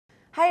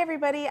Hi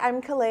everybody,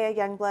 I'm Kelea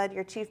Youngblood,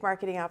 your Chief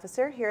Marketing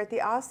Officer here at the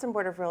Austin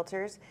Board of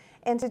Realtors,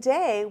 and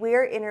today we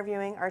are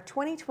interviewing our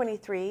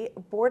 2023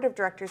 Board of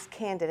Directors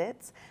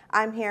candidates.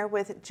 I'm here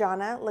with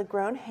Jonna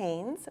LaGrone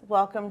Haynes.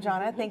 Welcome,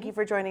 Jonna. Thank you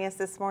for joining us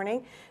this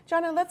morning.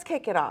 Jonna, let's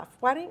kick it off.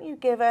 Why don't you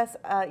give us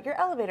your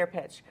elevator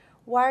pitch?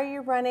 Why are you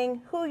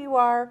running? Who you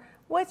are?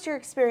 What's your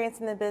experience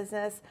in the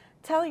business?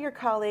 Tell your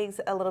colleagues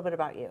a little bit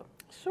about you.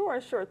 Sure.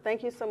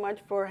 Thank you so much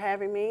for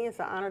having me. It's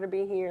an honor to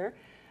be here.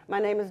 My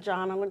name is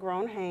Jonna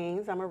LaGrone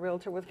Haynes. I'm a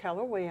realtor with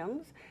Keller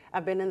Williams.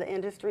 I've been in the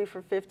industry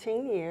for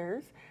 15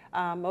 years,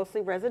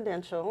 mostly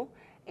residential,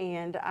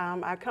 and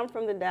I come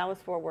from the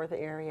Dallas-Fort Worth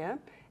area,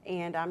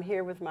 and I'm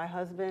here with my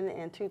husband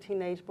and two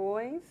teenage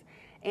boys.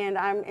 And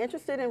I'm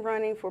interested in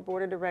running for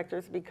board of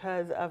directors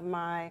because of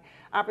the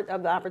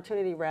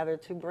opportunity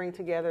to bring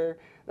together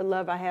the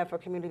love I have for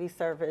community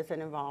service and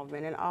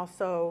involvement, and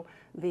also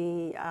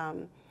the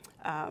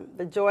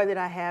joy that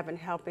I have in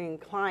helping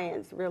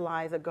clients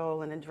realize a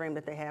goal and a dream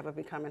that they have of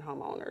becoming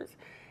homeowners.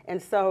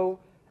 And so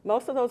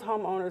most of those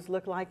homeowners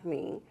look like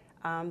me.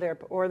 They're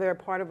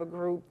part of a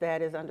group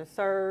that is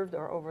underserved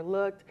or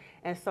overlooked.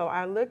 And so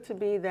I look to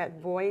be that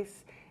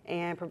voice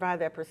and provide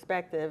that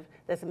perspective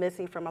that's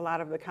missing from a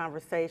lot of the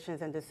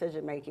conversations and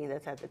decision making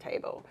that's at the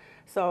table.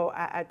 So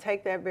I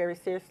take that very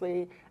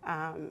seriously.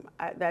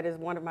 That is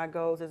one of my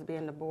goals, is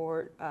being the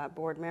board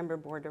member,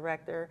 board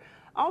director.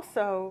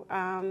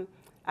 Also,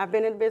 I've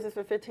been in business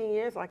for 15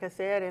 years, like I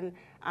said, and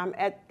I'm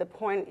at the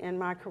point in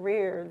my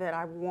career that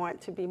I want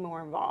to be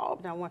more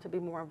involved. I want to be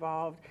more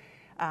involved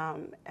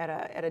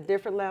at a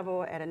different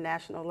level, at a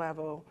national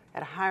level,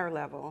 at a higher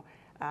level,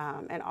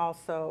 and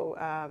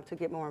also to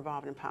get more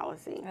involved in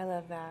policy. I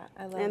love that.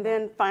 And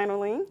then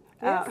finally,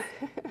 yes.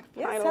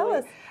 Yes, tell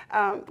us.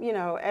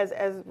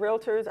 As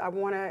realtors, I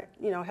want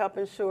to help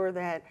ensure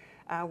that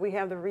we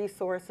have the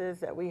resources,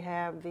 that we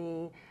have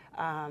the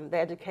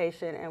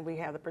education, and we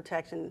have the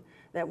protection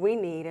that we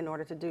need in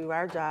order to do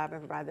our job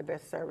and provide the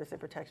best service and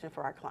protection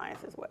for our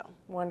clients as well.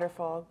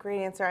 Wonderful.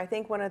 Great answer. I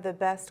think one of the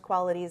best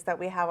qualities that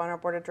we have on our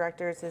board of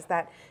directors is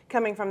that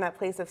coming from that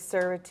place of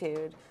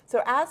servitude.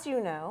 So as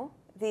you know,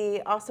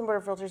 the Austin Board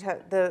of Realtors,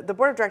 the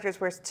Board of Directors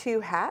wears two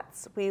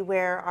hats. We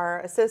wear our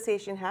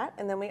association hat,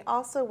 and then we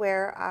also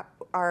wear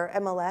our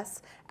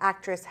MLS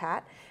ACTRIS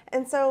hat.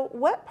 And so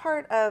what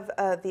part of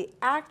the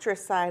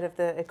ACTRIS side of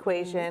the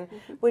equation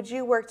would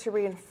you work to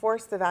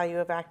reinforce the value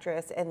of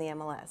ACTRIS and the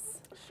MLS?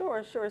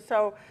 Sure.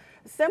 So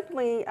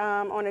simply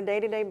on a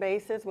day-to-day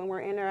basis, when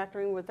we're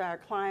interacting with our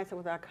clients and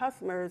with our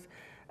customers,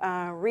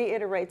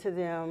 reiterate to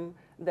them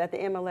that the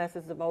MLS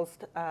is the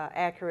most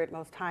accurate,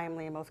 most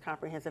timely, and most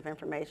comprehensive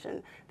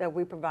information that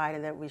we provide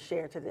and that we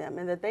share to them,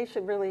 and that they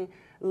should really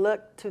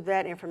look to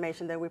that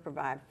information that we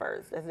provide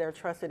first as their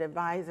trusted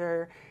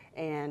advisor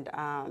and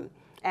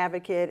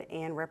advocate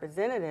and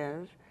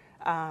representative,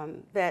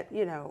 that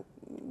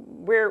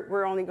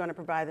we're only going to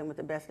provide them with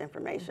the best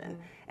information.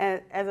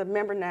 And as a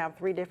member now of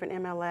 3 different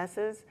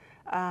MLSs,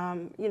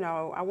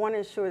 I want to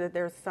ensure that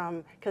there's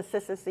some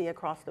consistency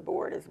across the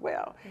board as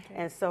well. Okay.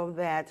 And so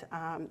that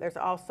there's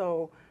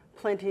also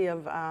plenty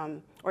of,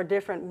 or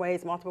different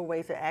ways, multiple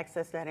ways to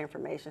access that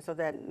information, so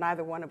that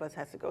neither one of us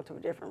has to go to a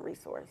different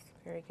resource.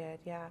 Very good,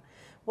 yeah.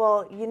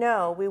 Well,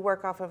 we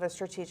work off of a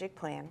strategic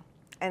plan.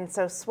 And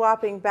so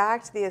swapping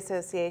back to the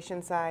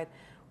association side,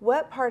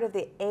 what part of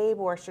the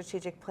ABoR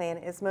strategic plan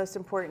is most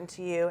important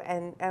to you,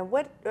 and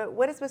what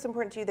is most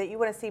important to you that you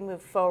want to see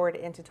move forward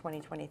into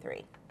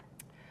 2023?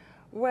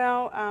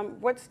 Well,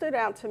 what stood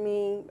out to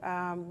me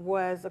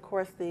was, of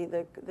course,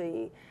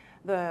 the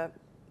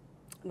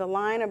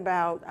line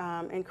about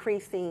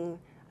increasing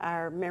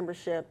our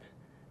membership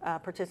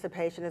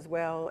participation as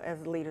well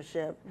as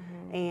leadership,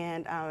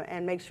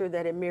 and make sure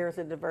that it mirrors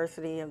the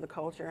diversity of the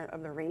culture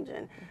of the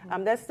region.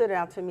 That stood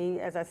out to me.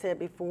 As I said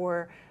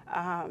before,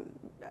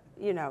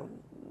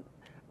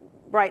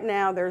 right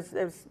now there's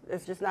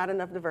just not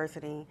enough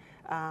diversity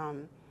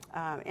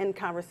in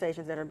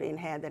conversations that are being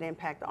had that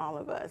impact all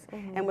of us.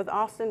 And with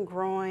Austin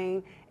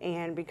growing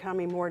and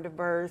becoming more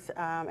diverse,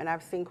 and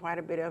I've seen quite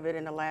a bit of it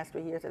in the last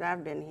 3 years that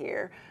I've been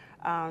here,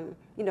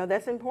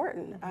 that's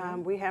important.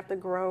 We have to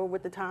grow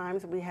with the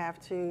times. We have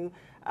to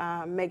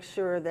make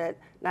sure that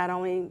not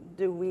only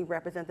do we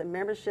represent the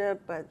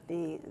membership, but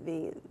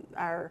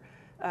our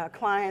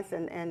clients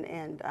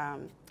and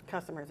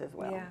customers as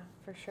well. Yeah,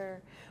 for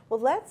sure. Well,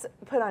 let's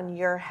put on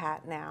your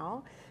hat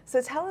now. So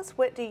tell us,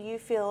 what do you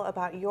feel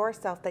about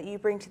yourself that you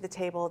bring to the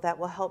table that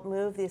will help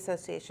move the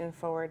association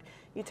forward?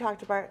 You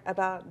talked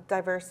about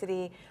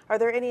diversity. Are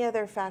there any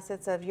other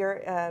facets of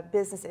your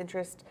business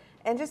interest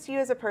and just you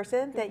as a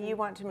person that you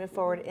want to move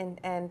forward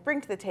and bring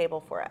to the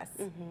table for us?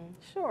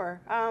 Sure.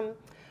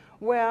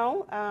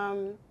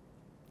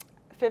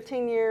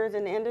 15 years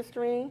in the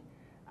industry.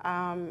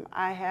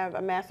 I have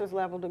a master's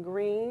level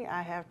degree.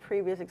 I have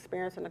previous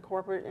experience in the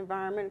corporate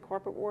environment,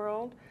 corporate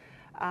world.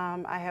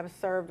 I have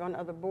served on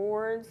other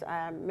boards.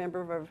 I'm a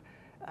member of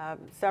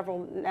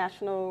several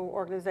national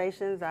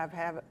organizations.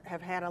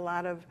 Have had a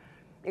lot of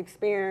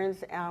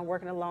experience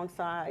working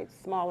alongside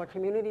smaller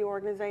community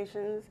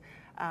organizations.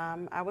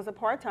 I was a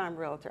part-time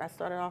realtor. I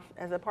started off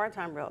as a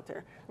part-time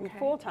realtor. I'm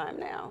full-time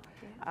now.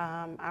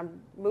 I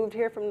moved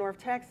here from North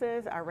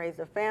Texas. I raised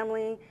a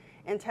family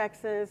in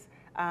Texas,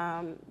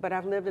 but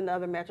I've lived in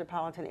other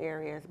metropolitan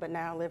areas, but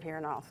now I live here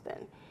in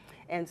Austin.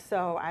 And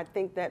so I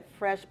think that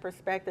fresh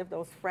perspective,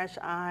 those fresh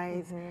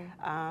eyes,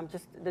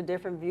 just the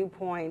different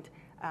viewpoint,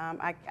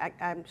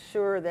 I'm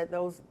sure that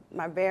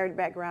my varied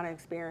background and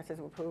experiences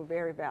will prove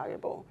very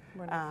valuable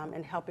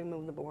in helping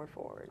move the board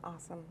forward.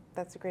 Awesome.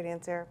 That's a great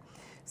answer.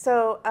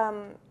 So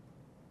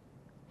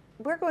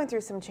we're going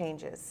through some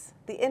changes.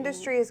 The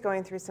industry is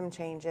going through some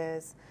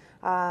changes.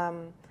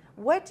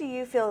 What do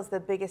you feel is the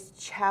biggest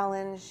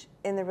challenge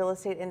in the real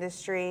estate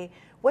industry?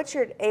 What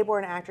should ABoR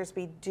and ACTRIS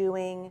be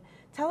doing?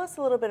 Tell us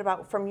a little bit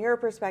about, from your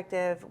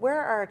perspective, where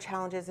are our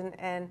challenges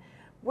and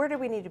where do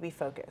we need to be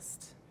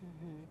focused?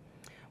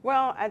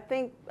 Well, I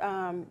think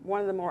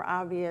one of the more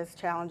obvious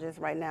challenges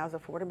right now is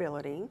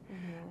affordability.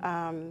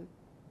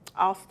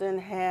 Austin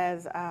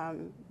has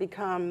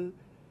become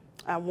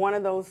one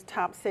of those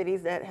top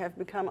cities that have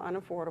become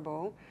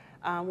unaffordable,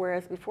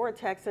 whereas before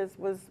Texas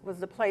was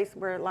the place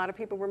where a lot of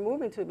people were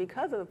moving to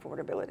because of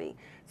affordability.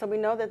 So we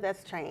know that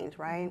that's changed,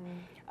 right?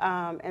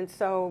 And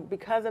so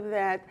because of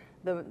that,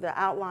 the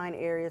outlying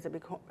areas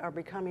are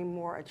becoming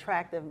more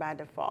attractive by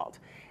default.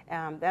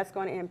 That's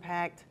going to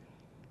impact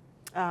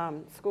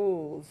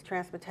schools,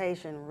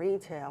 transportation,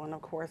 retail, and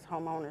of course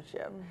home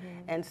ownership.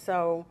 And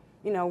so,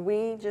 you know,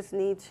 we just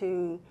need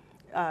to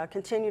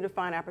continue to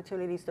find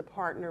opportunities to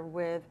partner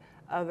with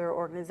other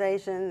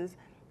organizations,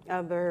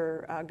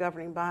 other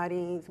governing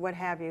bodies, what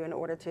have you, in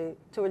order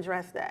to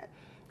address that.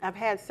 I've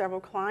had several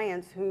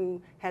clients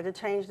who had to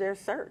change their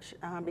search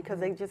because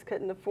they just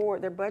couldn't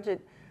afford, their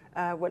budget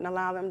wouldn't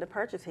allow them to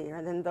purchase here.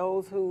 And then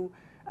those who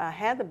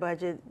had the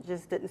budget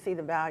just didn't see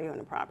the value in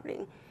the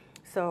property.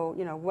 So,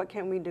 you know, what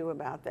can we do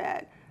about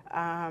that?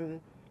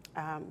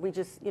 We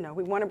just, you know,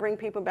 we want to bring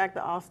people back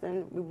to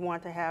Austin. We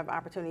want to have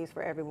opportunities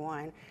for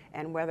everyone.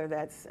 And whether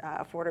that's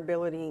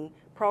affordability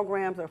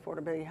programs or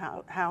affordability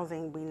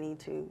housing, we need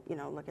to, you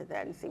know, look at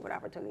that and see what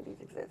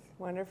opportunities exist.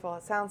 Wonderful.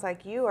 It sounds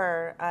like you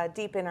are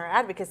deep in our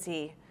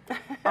advocacy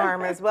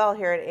arm as well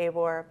here at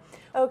ABoR.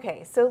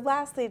 Okay, so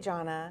lastly,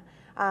 Jonna,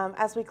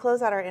 as we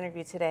close out our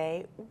interview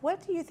today,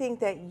 what do you think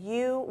that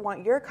you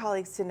want your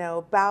colleagues to know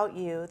about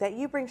you that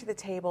you bring to the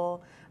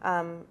table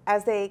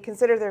as they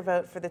consider their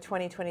vote for the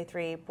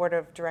 2023 Board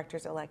of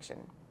Directors election?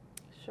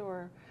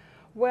 Sure.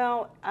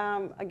 Well,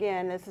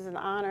 again, this is an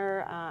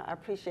honor. I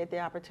appreciate the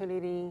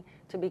opportunity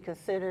to be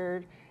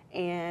considered.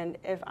 And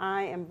if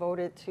I am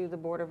voted to the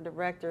Board of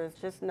Directors,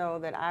 just know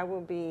that I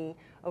will be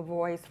a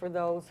voice for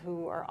those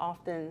who are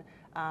often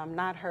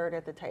not heard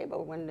at the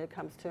table when it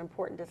comes to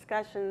important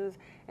discussions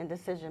and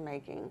decision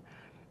making.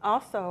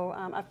 Also,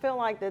 I feel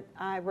like that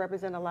I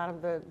represent a lot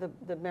of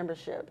the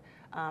membership,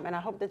 and I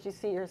hope that you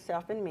see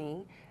yourself in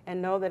me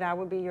and know that I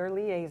will be your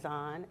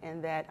liaison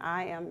and that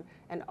I am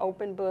an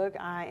open book,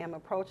 I am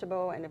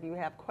approachable, and if you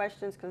have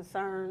questions,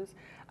 concerns,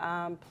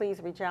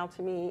 please reach out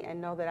to me and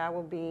know that I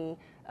will be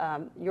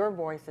your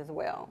voice as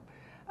well.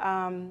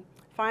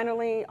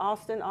 Finally,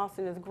 Austin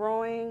is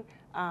growing.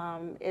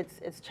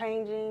 It's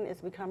changing.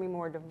 It's becoming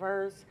more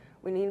diverse.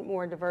 We need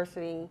more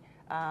diversity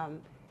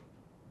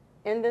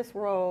in this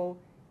role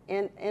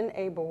in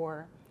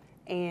ABoR,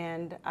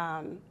 and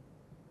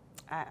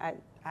I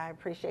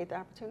appreciate the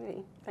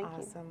opportunity. Thank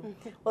you. Awesome.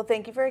 Well,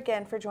 thank you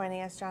again for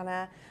joining us,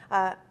 Jonna.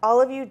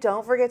 All of you,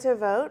 don't forget to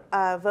vote.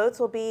 Votes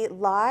will be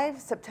live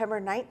September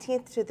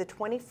 19th to the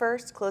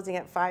 21st, closing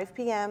at 5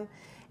 p.m.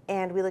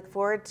 And we look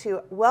forward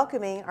to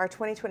welcoming our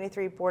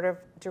 2023 Board of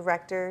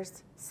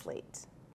Directors slate.